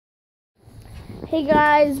Hey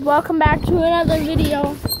guys, welcome back to another video.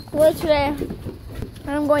 Where today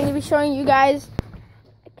I'm going to be showing you guys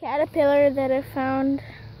a caterpillar that I found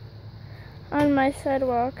on my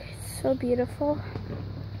sidewalk. It's so beautiful.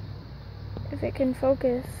 If it can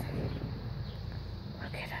focus.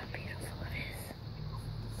 Look at how beautiful it is.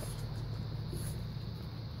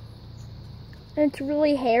 And it's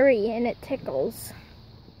really hairy and it tickles.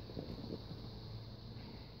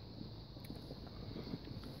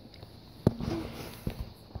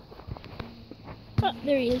 Oh,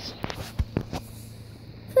 there he is.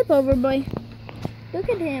 Flip over, boy. Look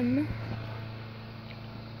at him.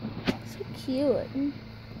 So cute.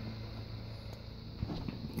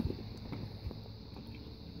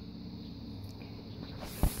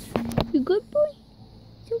 You good, boy?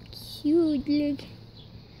 So cute.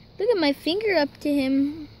 Look at my finger up to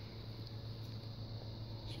him.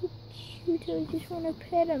 So cute. I just want to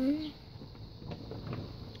pet him.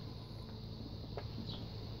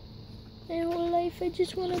 My whole life, I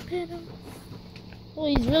just want to pet him. Oh,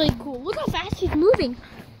 he's really cool. Look how fast he's moving.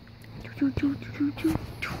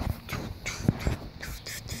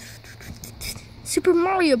 Super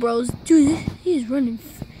Mario Bros. Dude, he's running.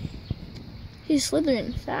 He's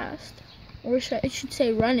slithering fast. Or I should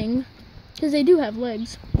say running. Because they do have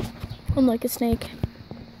legs. Unlike a snake.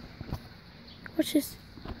 Watch this.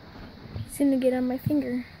 He's going to get on my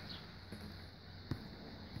finger.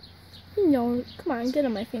 No, come on, get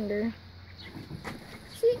on my finger.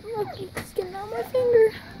 See, look, he's getting on my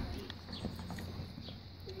finger.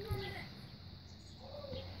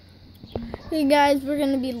 Hey guys, we're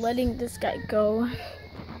gonna be letting this guy go.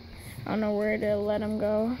 I don't know where to let him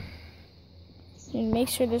go. And make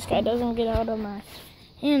sure this guy doesn't get out of my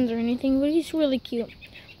hands or anything, but he's really cute.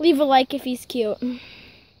 Leave a like if he's cute.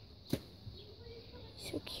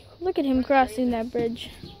 So cute. Look at him crossing that bridge.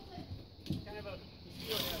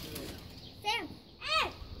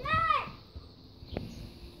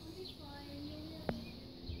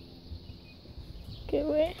 Okay,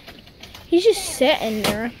 wait. He's just sitting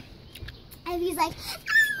there. And he's like, I want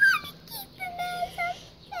to keep him as a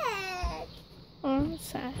pet. Oh, that's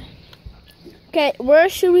sad. Okay, where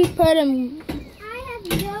should we put him? I have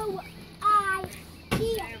no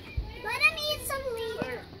idea. Let him eat some leaves.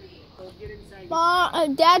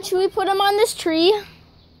 Dad, should we put him on this tree?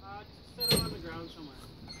 Just set him on the ground somewhere.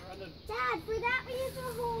 Dad, for that we use a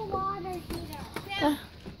whole water heater.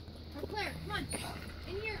 Claire, come on.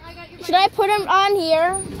 In here, I got your Should I put him on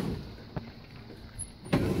here?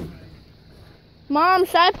 Mom,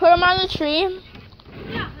 should I put him on the tree?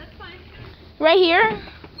 Yeah, that's fine. Right here?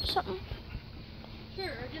 Something. Sure,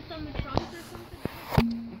 or just on the trunk or something.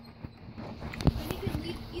 And he can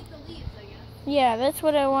eat the leaves, I guess. Yeah, that's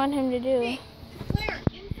what I want him to do. Hey, Claire,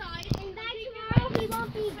 inside. And back tomorrow he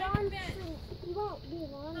won't be gone soon. He won't be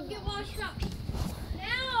long. Come get washed up. He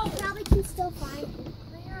Now! probably can still find him.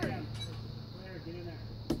 Claire, get in there.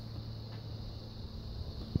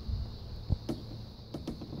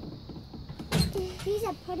 He's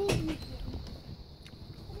a pudding.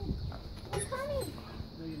 I'm coming.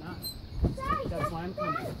 No, you're not. Sorry. That's why I'm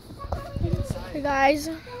coming. Get inside. Hey guys,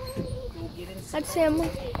 Go get inside. that's him. Say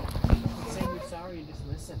you're sorry and just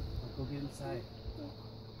listen. Go get inside.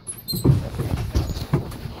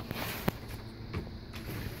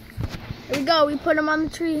 Here we go, we put him on the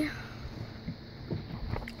tree.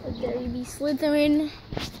 But there he be slithering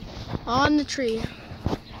on the tree.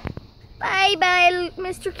 Bye bye,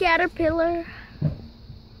 Mr. Caterpillar.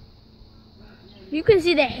 You can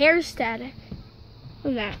see the hair static.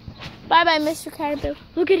 Look at that. Bye bye, Mr. Caterpillar.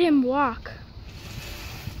 Look at him walk.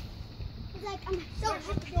 He's like, I'm so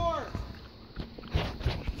Shut the door.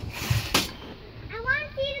 I want to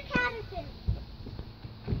see the caterpillar.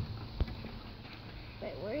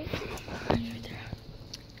 Wait, where is he? Right there.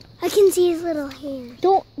 I can see his little hair.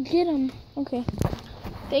 Don't get him. Okay.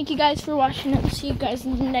 Thank you guys for watching. I'll see you guys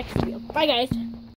in the next video. Bye guys.